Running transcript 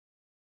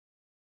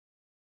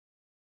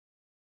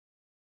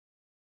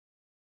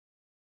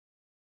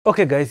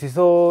Okay guys,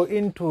 so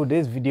in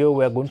today's video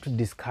we are going to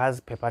discuss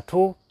paper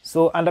 2.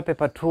 So under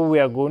paper 2 we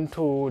are going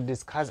to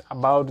discuss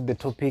about the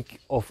topic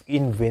of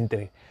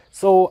inventory.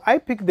 So I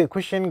picked the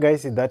question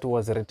guys that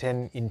was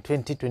written in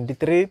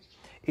 2023.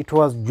 It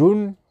was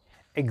June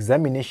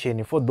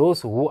examination for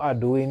those who are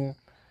doing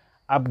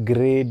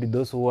upgrade,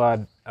 those who are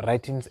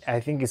writing, I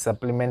think it's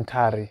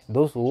supplementary,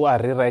 those who are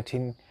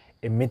rewriting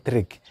a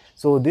metric.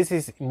 So this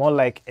is more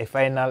like a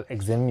final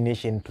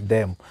examination to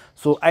them.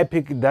 So I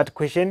picked that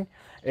question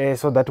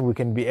so that we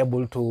can be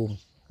able to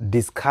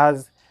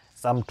discuss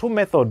some two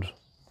methods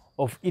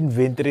of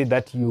inventory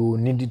that you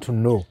need to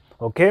know.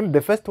 Okay,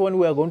 the first one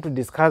we are going to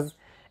discuss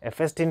a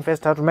first in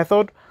first out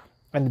method,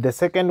 and the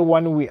second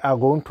one we are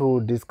going to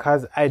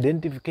discuss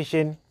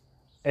identification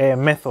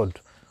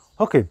method.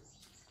 Okay,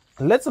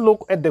 let's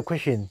look at the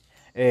question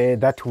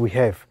that we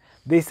have.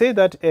 They say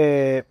that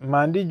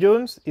Mandy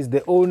Jones is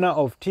the owner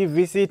of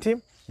TV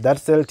City that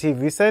sells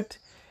TV set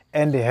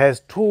and has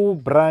 2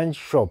 branch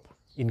shop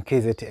in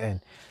KZN.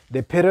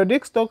 The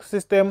periodic stock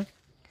system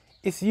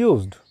is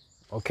used,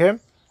 okay,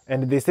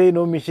 and they say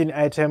no machine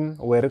item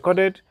were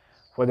recorded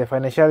for the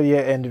financial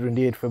year end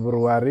 28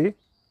 February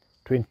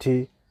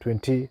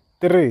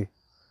 2023.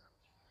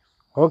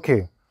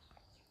 Okay,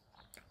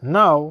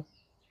 now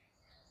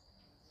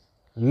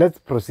let's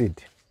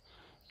proceed.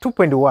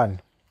 2.1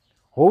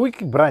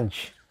 Howick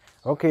branch.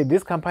 Okay,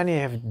 this company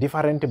have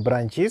different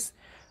branches.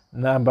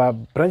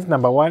 Branch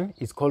number 1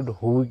 is called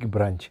Howick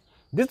branch.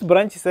 This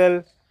branch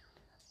sell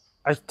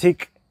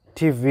Ashtik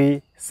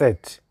TV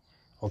set.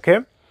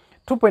 Okay,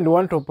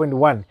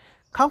 2.1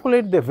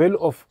 calculate the value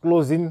of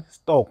closing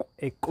stock.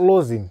 A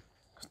closing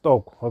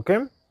stock. Okay,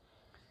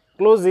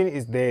 closing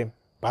is the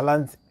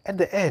balance at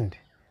the end,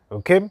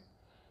 okay,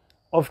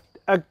 of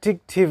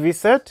Arctic TV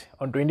set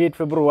on 28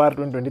 February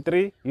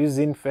 2023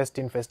 using first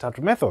in first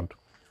out method.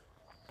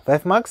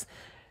 5 marks.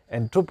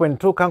 And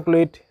 2.2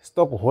 calculate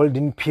stock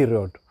holding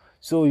period.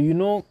 So you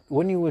know,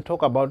 when you will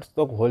talk about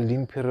stock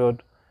holding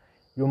period,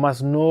 you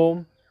must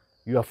know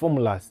your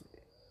formulas.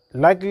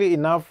 Likely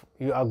enough,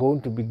 you are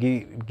going to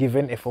be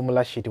given a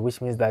formula sheet, which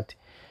means that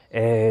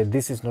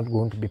this is not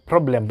going to be a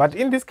problem. But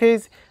in this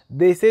case,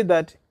 they say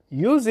that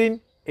using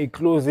a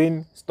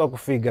closing stock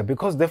figure,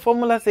 because the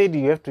formula said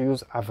you have to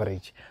use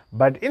average,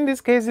 but in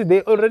this case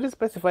they already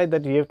specified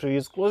that you have to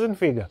use closing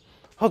figure.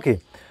 Okay,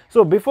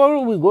 so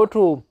before we go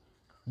to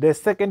the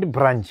second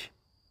branch,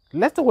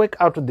 let's work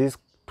out these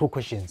two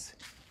questions.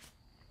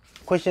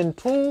 Question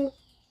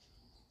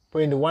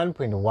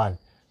 2.1.1,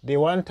 they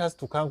want us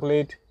to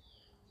calculate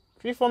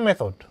FIFO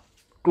method,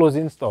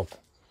 closing stock.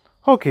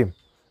 Okay,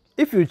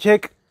 if you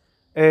check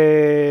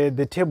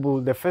the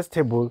table, the first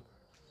table,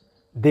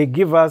 they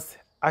give us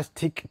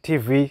Ashtik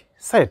TV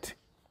set.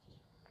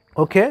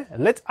 Okay,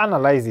 let's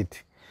analyze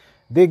it.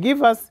 They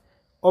give us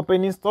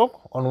opening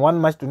stock on 1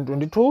 March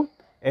 2022,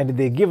 and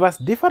they give us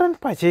different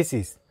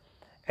purchases,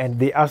 and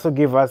they also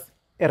give us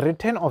a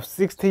return of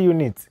 60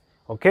 units.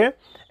 Okay,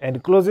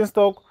 and closing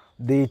stock,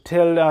 they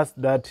tell us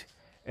that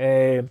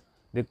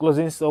the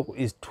closing stock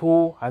is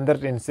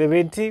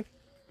 270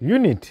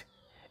 unit,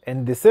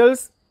 and the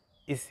sales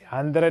is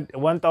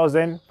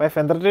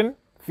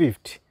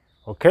 1,550.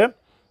 Okay,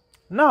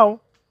 now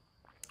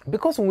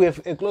because we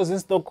have a closing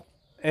stock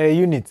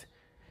unit,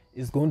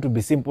 it's going to be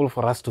simple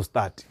for us to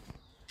start.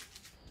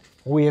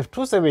 We have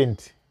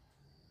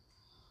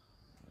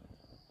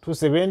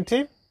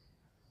 270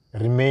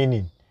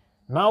 remaining.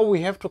 Now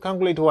we have to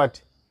calculate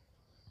what?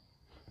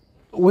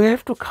 We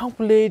have to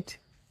calculate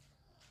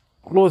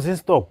closing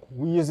stock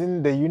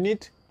using the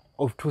unit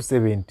of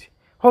 270.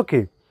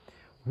 Okay,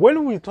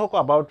 when we talk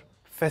about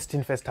first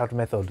in first out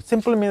method,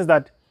 simply means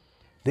that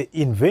the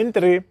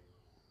inventory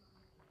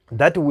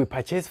that we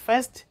purchase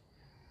first,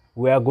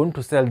 we are going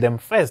to sell them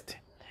first.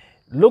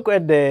 Look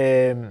at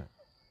the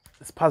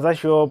spaza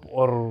shop,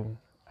 or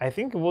I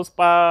think it was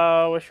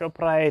Spar shop,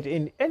 right?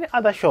 In any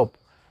other shop,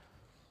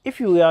 if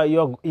you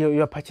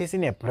are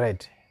purchasing a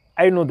bread,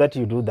 I know that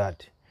you do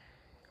that.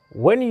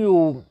 When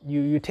you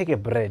take a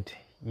bread,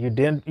 you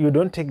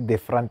don't take the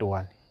front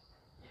one,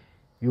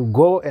 you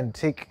go and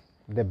take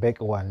the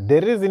back one. The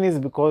reason is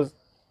because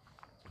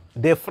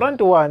the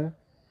front one,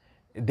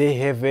 they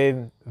have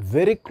a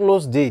very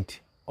close date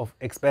of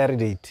expiry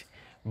date,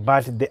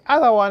 but the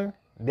other one,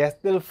 they are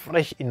still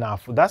fresh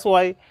enough. That's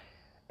why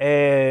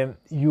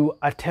you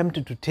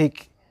attempt to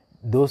take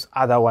those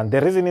other one.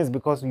 The reason is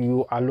because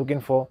you are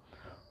looking for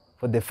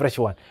the fresh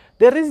one.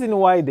 The reason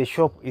why the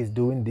shop is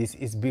doing this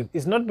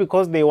is not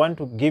because they want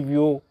to give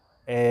you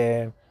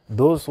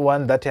those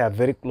ones that are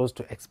very close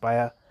to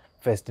expire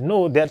first.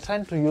 No, they are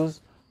trying to use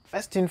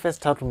first in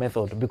first out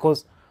method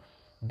because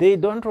they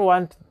don't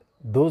want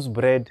those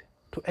bread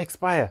to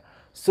expire.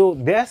 So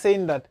they are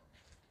saying that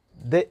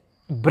the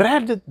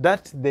bread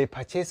that they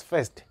purchase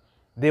first,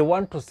 they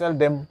want to sell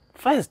them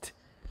first.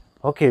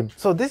 Okay,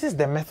 so this is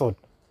the method,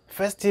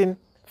 first in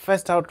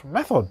first out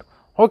method.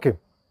 Okay,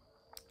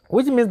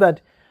 which means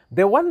that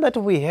the one that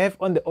we have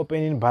on the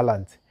opening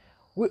balance,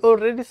 we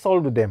already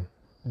sold them.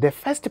 The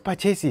first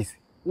purchases,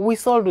 we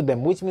sold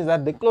them, which means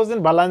that the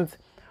closing balance,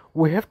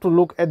 we have to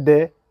look at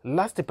the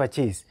last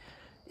purchase.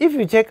 If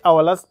you check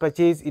our last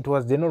purchase, it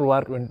was January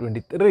 1,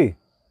 2023,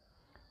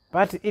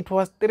 but it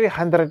was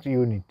 300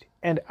 units,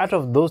 and out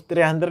of those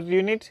 300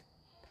 units,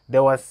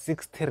 there was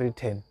 60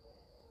 return.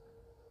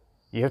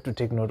 You have to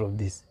take note of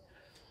this.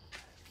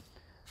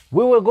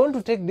 We were going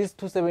to take this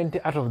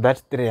 270 out of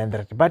that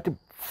 300, but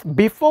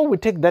before we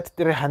take that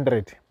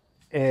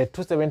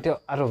 270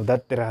 out of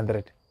that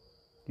 300,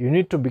 you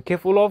need to be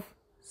careful of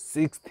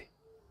 60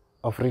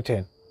 of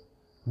return.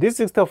 This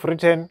 60 of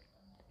return,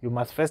 you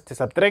must first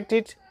subtract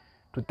it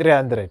to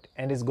 300,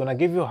 and it's gonna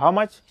give you how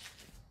much?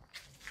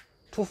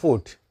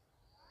 240,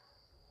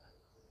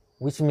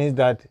 which means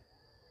that,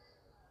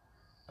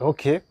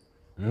 okay,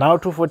 now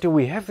 240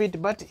 we have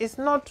it, but it's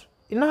not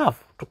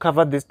enough to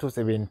cover this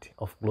 270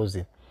 of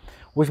closing,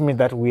 which means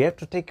that we have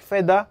to take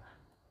further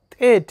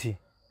 30.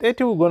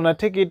 We're gonna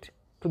take it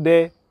to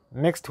the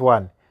next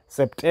one,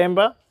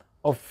 September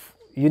of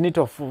unit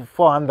of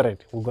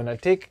 400. We're gonna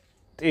take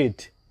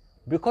 30,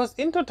 because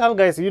in total,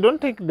 guys, you don't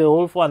take the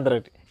whole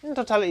 400. In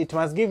total, it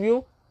must give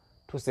you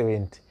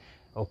 270.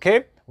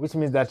 Okay, which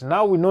means that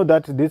now we know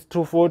that this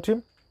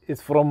 240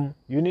 is from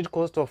unit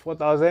cost of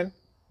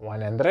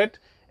 4,100,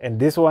 and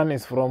this one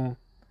is from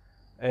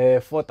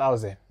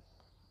 4,000.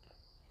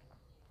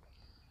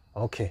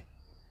 Okay,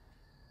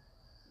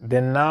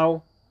 then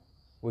now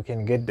we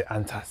can get the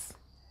answers.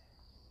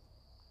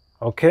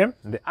 Okay,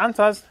 the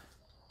answers,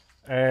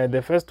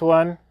 the first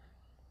one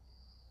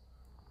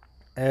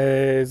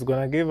is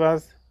gonna give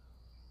us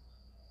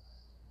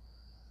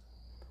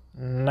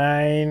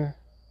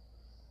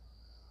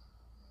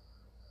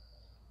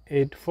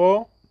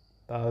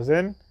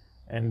 984,000,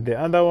 and the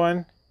other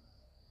one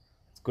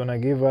is gonna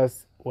give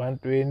us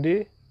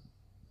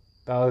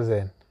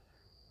 120,000.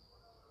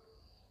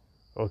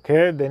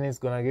 Okay, then it's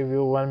gonna give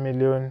you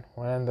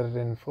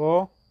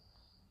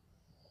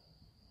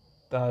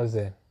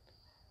 1,104,000.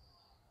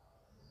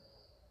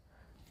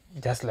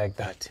 Just like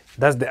that.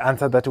 That's the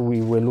answer that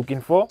we were looking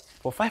for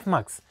 5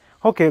 marks.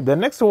 Okay, the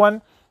next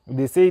one,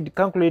 they said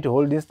calculate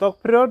holding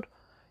stock period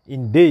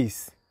in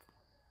days.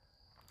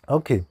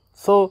 Okay,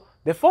 so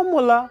the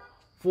formula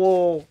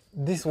for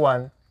this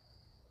one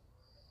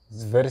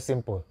is very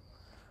simple.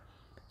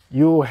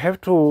 You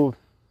have to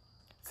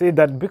say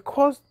that,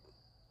 because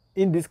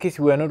in this case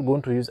we are not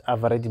going to use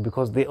average,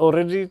 because they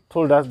already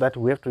told us that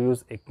we have to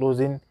use a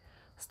closing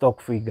stock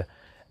figure.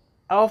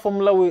 Our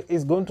formula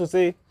is going to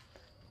say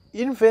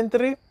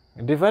inventory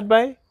divided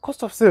by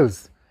cost of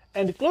sales,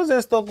 and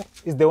closing stock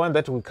is the one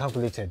that we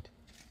calculated,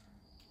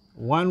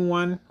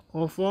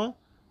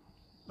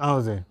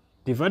 1,104,000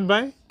 divided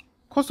by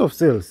cost of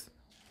sales.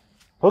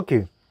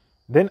 Okay,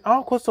 then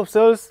our cost of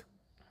sales,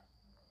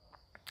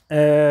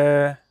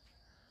 let's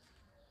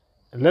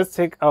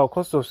take our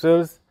cost of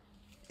sales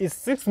is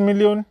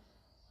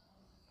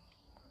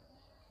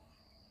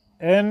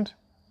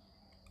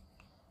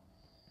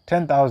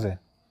 6,010,000.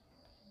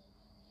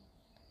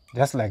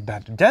 Just like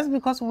that. Just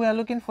because we are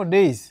looking for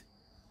days,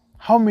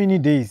 how many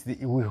days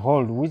we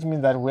hold, which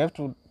means that we have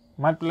to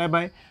multiply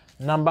by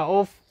number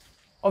of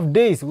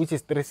days, which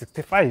is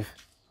 365.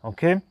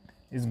 Okay,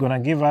 it's gonna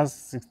give us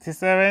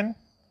 67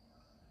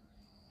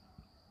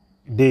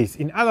 days.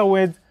 In other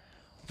words,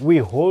 we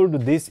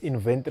hold this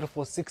inventory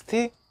for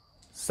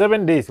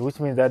 67 days, which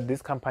means that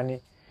this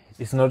company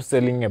is not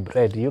selling a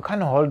bread. You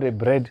can't hold a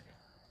bread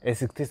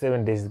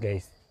 67 days,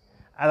 guys.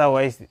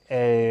 Otherwise,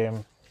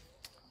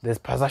 the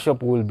spaza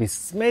shop will be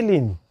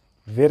smelling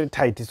very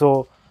tight.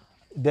 So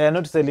they are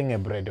not selling a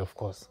bread, of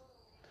course.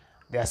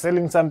 They are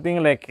selling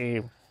something like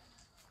it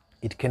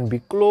can be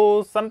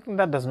closed, something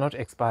that does not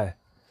expire.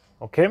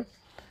 Okay,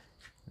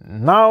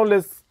 now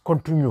let's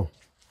continue.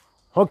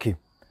 Okay,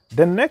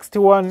 the next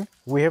one,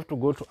 we have to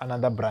go to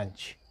another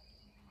branch.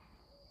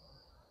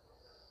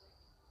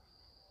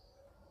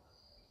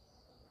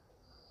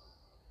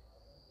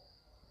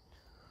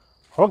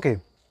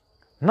 Okay,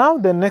 now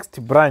the next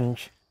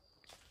branch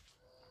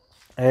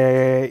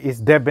is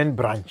Durban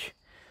branch.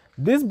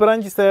 This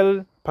branch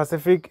sells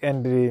Pacific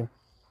and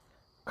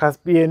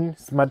Caspian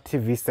Smart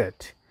TV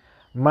set.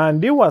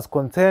 Mandy was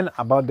concerned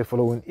about the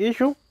following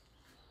issue.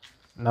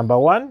 Number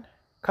one,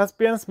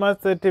 Caspian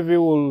Smart TV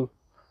will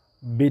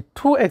be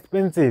too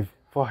expensive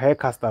for her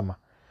customer,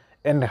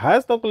 and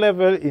high stock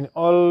level in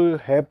all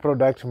her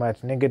products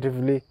might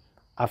negatively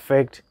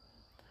affect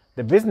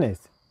the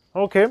business.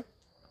 Okay,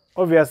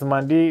 obviously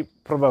Mandy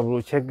probably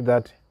will check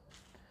that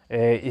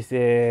it's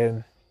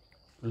a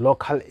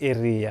local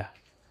area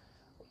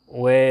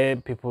where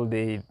people,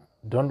 they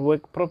don't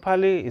work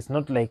properly. It's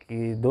not like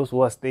those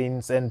who are staying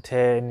in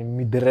Center,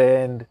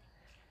 Midrand,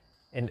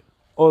 and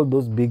all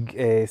those big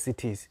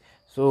cities.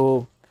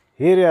 So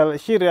she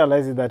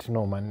realizes that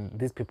no, man,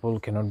 these people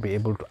cannot be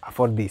able to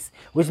afford this,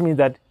 which means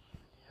that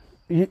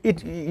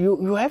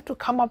you have to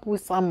come up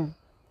with some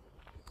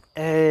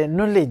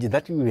knowledge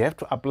that you have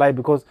to apply,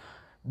 because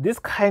this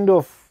kind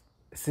of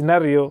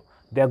scenario,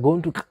 they are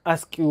going to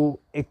ask you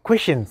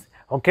questions.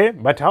 Okay,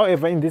 but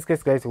however, in this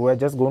case, guys, we are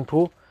just going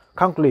to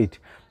calculate.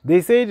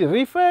 They said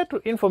refer to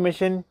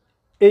information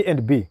A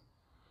and B.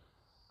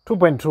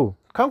 2.2,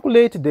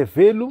 calculate the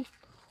value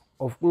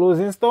of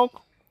closing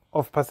stock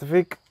of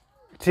Pacific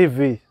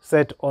TV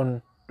set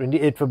on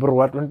 28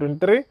 February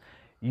 2023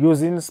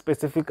 using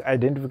specific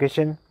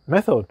identification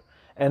method.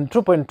 And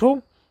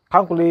 2.2,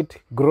 calculate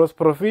gross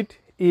profit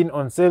in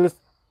on sales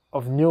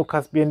of new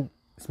Caspian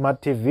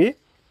Smart TV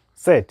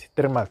set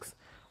 3 Max.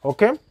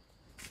 Okay,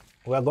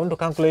 we are going to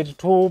calculate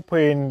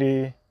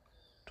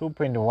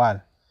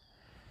 2.1.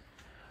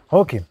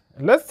 Okay,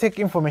 let's take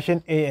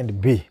information A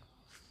and B.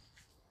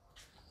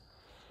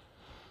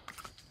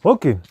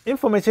 Okay,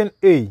 information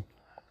A.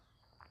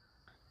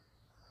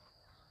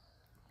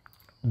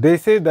 They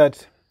say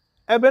that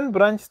Urban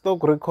branch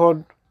stock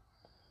record,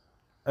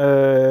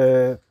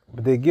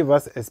 they give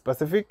us a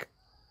specific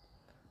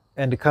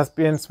and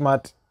Caspian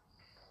Smart.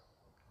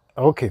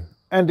 Okay,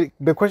 and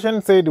the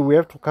question said we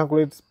have to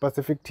calculate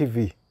specific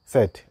TV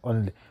set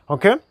only.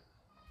 Okay,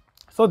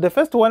 so the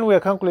first one we are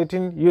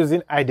calculating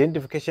using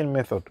identification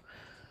method.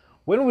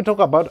 When we talk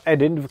about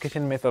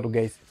identification method,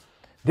 guys,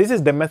 this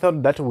is the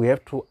method that we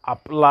have to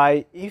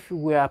apply if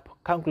we are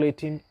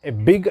calculating a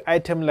big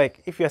item.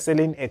 Like if you are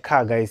selling a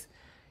car, guys,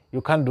 you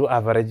can't do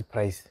average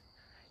price.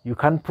 You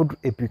can't put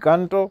a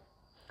Picanto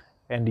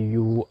and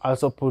you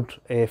also put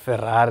a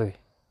Ferrari,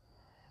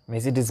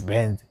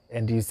 Mercedes-Benz,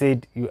 and you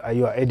said you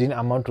are adding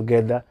amount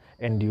together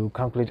and you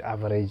calculate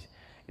average.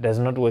 It does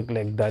not work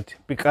like that.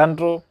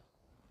 Picanto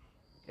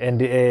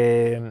and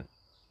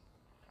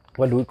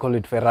what do we call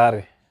it,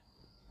 Ferrari,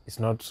 is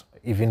not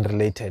even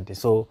related.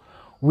 So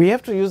we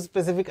have to use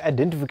specific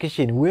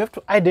identification. We have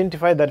to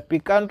identify that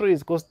Picanto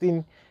is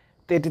costing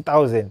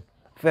 30,000,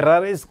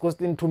 Ferrari is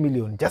costing 2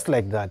 million, just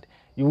like that.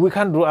 We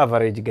can't do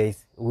average,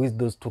 guys, with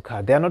those two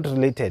cars. They are not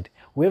related.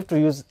 We have to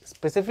use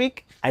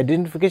specific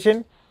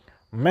identification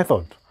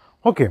method.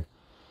 Okay,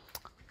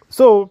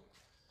 so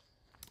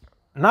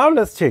now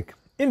let's check.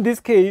 In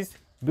this case,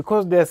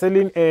 because they are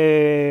selling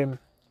a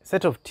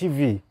set of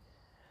TV,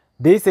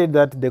 they said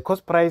that the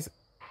cost price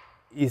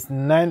is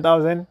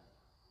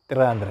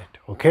 9,300,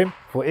 okay,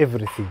 for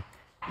everything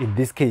in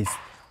this case.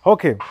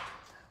 Okay,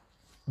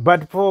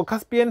 but for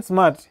Caspian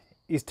Smart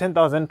is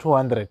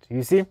 10,200.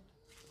 You see,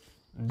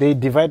 they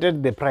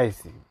divided the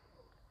price.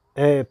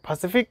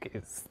 Pacific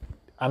is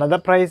another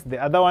price, the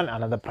other one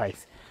another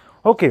price.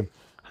 Okay,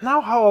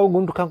 now how are we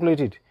going to calculate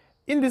it?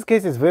 In this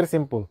case, it's very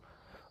simple.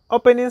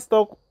 Opening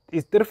stock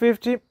is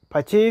 350,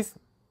 purchase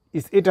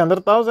is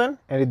 800,000,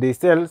 and they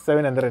sell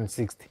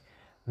 760.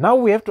 Now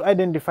we have to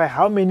identify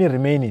how many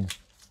remaining.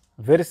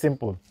 Very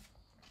simple.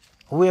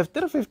 We have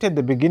 350 at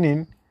the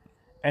beginning,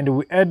 and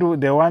we add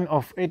the one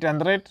of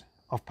 800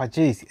 of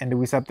purchase, and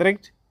we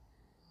subtract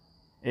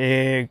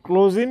a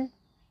closing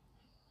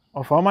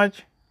of how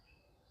much?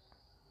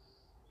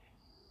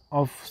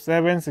 Of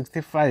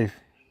 765.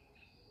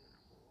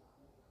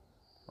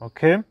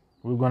 Okay,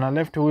 we're gonna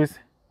left with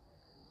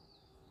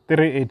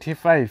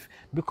 385.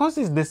 Because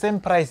it's the same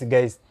price,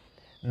 guys,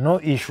 no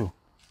issue.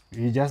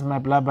 You just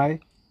multiply by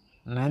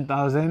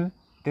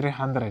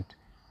 9,300.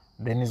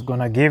 Then it's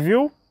gonna give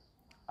you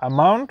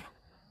amount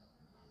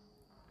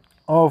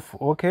of,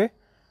 okay,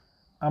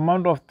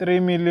 amount of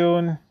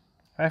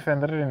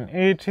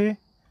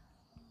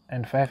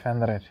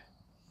 3,580,500.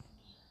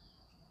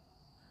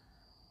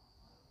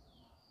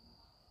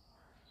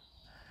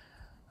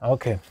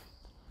 Okay,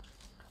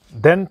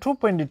 then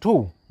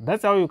 2.2,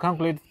 that's how you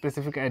calculate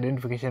specific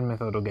identification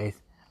method, guys.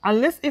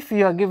 Unless if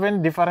you are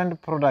given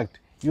different product,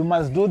 you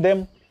must do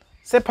them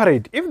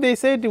separate. If they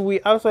said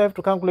we also have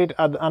to calculate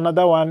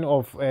another one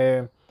of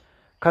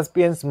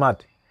Caspian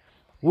Smart,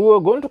 we were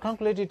going to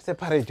calculate it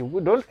separate.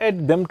 We don't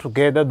add them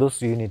together,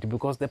 those units,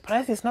 because the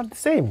price is not the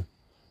same.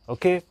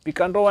 Okay,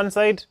 Picanto one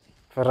side,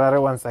 Ferrari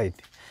one side.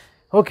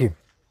 Okay,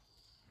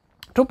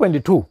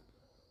 2.2.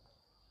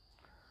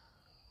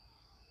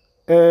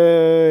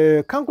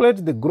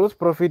 Calculate the gross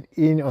profit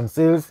in on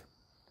sales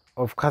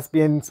of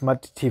Caspian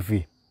Smart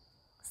TV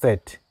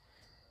set.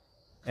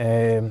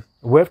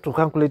 We have to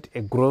calculate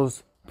a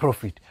gross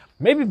profit.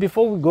 Maybe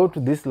before we go to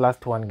this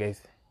last one,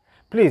 guys,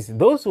 please,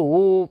 those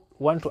who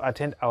want to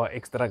attend our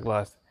extra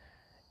class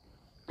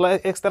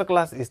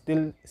is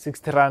still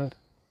 60 Rand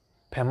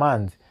per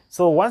month.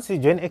 So once you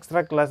join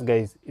extra class,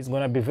 guys, it's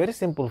gonna be very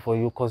simple for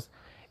you, because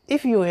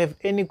if you have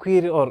any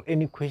query or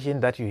any question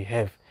that you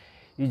have,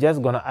 you're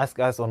just gonna ask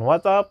us on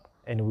WhatsApp,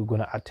 and we're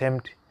gonna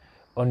attempt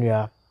on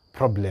your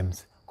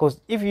problems. Because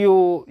if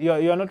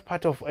you're not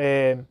part of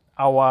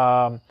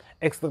our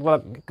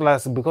extra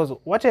class, because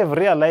what I've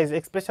realized,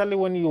 especially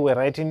when you were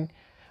writing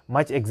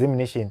March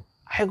examination,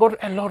 I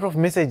got a lot of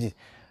messages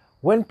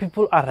when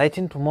people are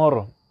writing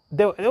tomorrow.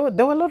 There were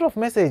a lot of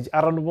messages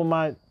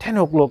around 10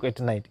 o'clock at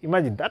night.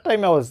 Imagine that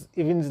time I was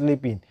even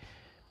sleeping.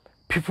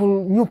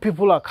 New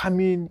people are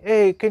coming.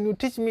 Hey, can you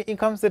teach me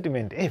income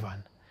statement? Hey,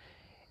 man,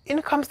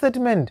 income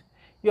statement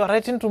you are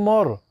writing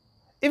tomorrow.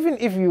 Even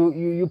if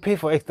you pay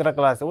for extra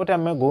class, what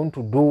am I going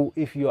to do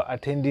if you are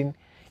attending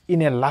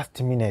in a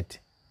last minute?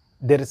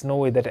 There is no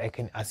way that I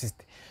can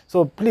assist.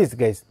 So please,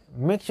 guys,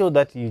 make sure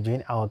that you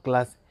join our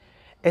class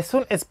as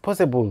soon as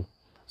possible,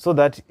 so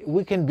that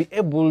we can be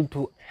able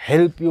to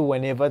help you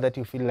whenever that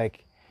you feel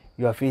like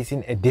you are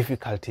facing a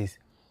difficulties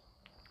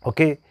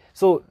Okay,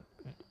 so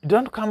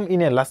don't come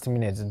in a last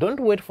minute. Don't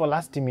wait for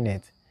last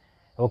minute.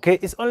 Okay,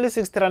 it's only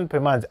 60 rand per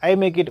month. I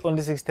make it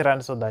only 60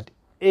 rand so that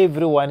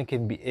everyone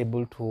can be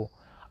able to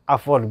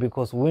afford,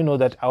 because we know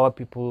that our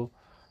people,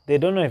 they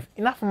don't have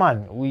enough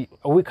money.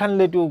 We can't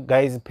let you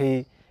guys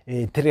pay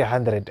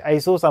 300. I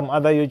saw some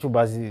other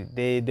YouTubers,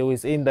 they were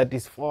saying that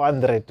it's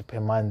 400 per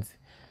month.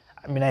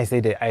 I mean, I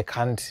said I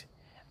can't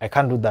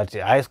do that.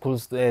 High school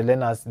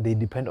learners, they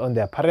depend on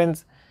their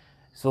parents.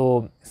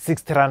 So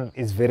 60 rand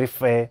is very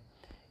fair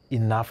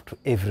enough to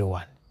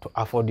everyone to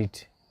afford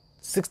it.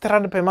 60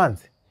 rand per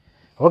month.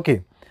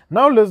 Okay,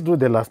 now let's do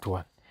the last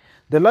one.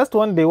 The last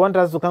one, they want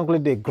us to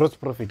calculate the gross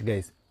profit,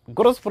 guys.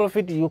 Gross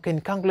profit, you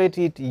can calculate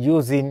it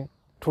using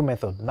two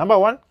methods. Number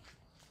one,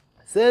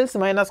 sales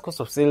minus cost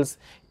of sales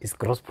is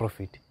gross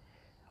profit.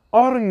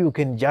 Or you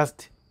can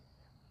just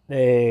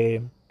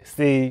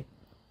say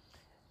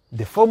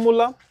the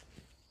formula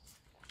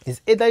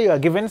is either you are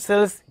given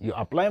sales, you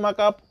apply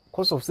markup,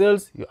 cost of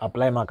sales, you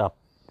apply markup.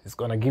 It's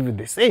going to give you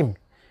the same.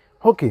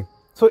 Okay,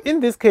 so in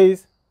this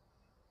case,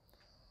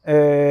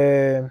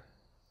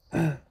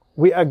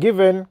 we are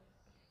given,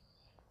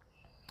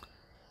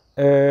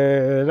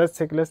 let's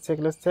check.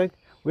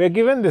 We are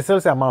given the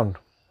sales amount,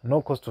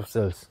 no cost of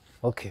sales.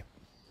 Okay.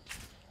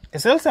 A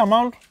sales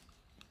amount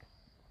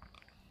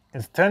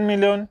is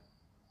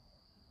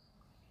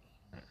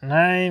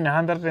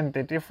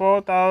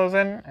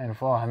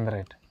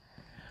 10,934,400.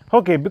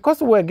 Okay,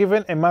 because we are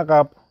given a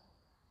markup,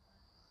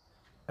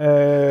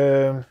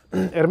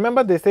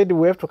 remember they said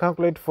we have to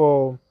calculate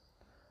for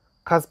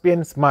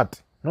Caspian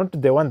Smart, not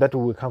the one that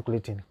we were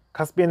calculating.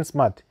 Caspian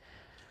Smart.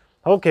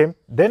 Okay,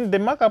 then the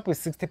markup is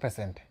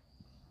 60%.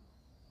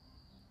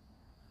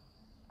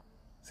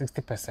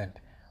 60%.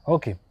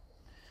 Okay.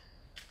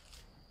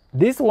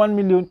 This 1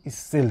 million is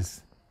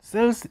sales.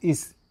 Sales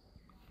is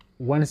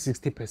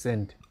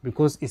 160%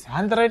 because it's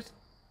 100,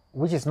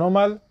 which is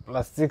normal,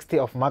 plus 60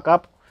 of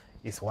markup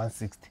is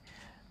 160.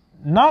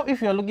 Now,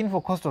 if you are looking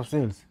for cost of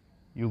sales,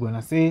 you're going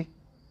to say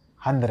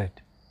 100.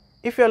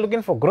 If you are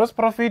looking for gross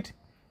profit,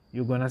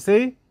 you're going to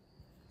say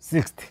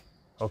 60.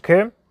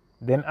 Okay?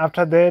 Then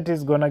after that,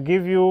 it's going to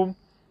give you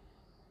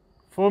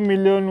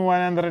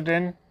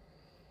 4,104,000.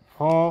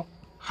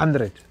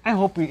 I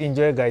hope you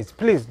enjoy, guys.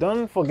 Please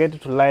don't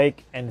forget to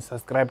like and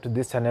subscribe to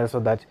this channel so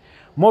that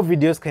more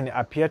videos can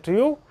appear to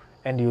you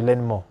and you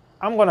learn more.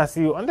 I'm going to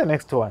see you on the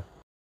next one.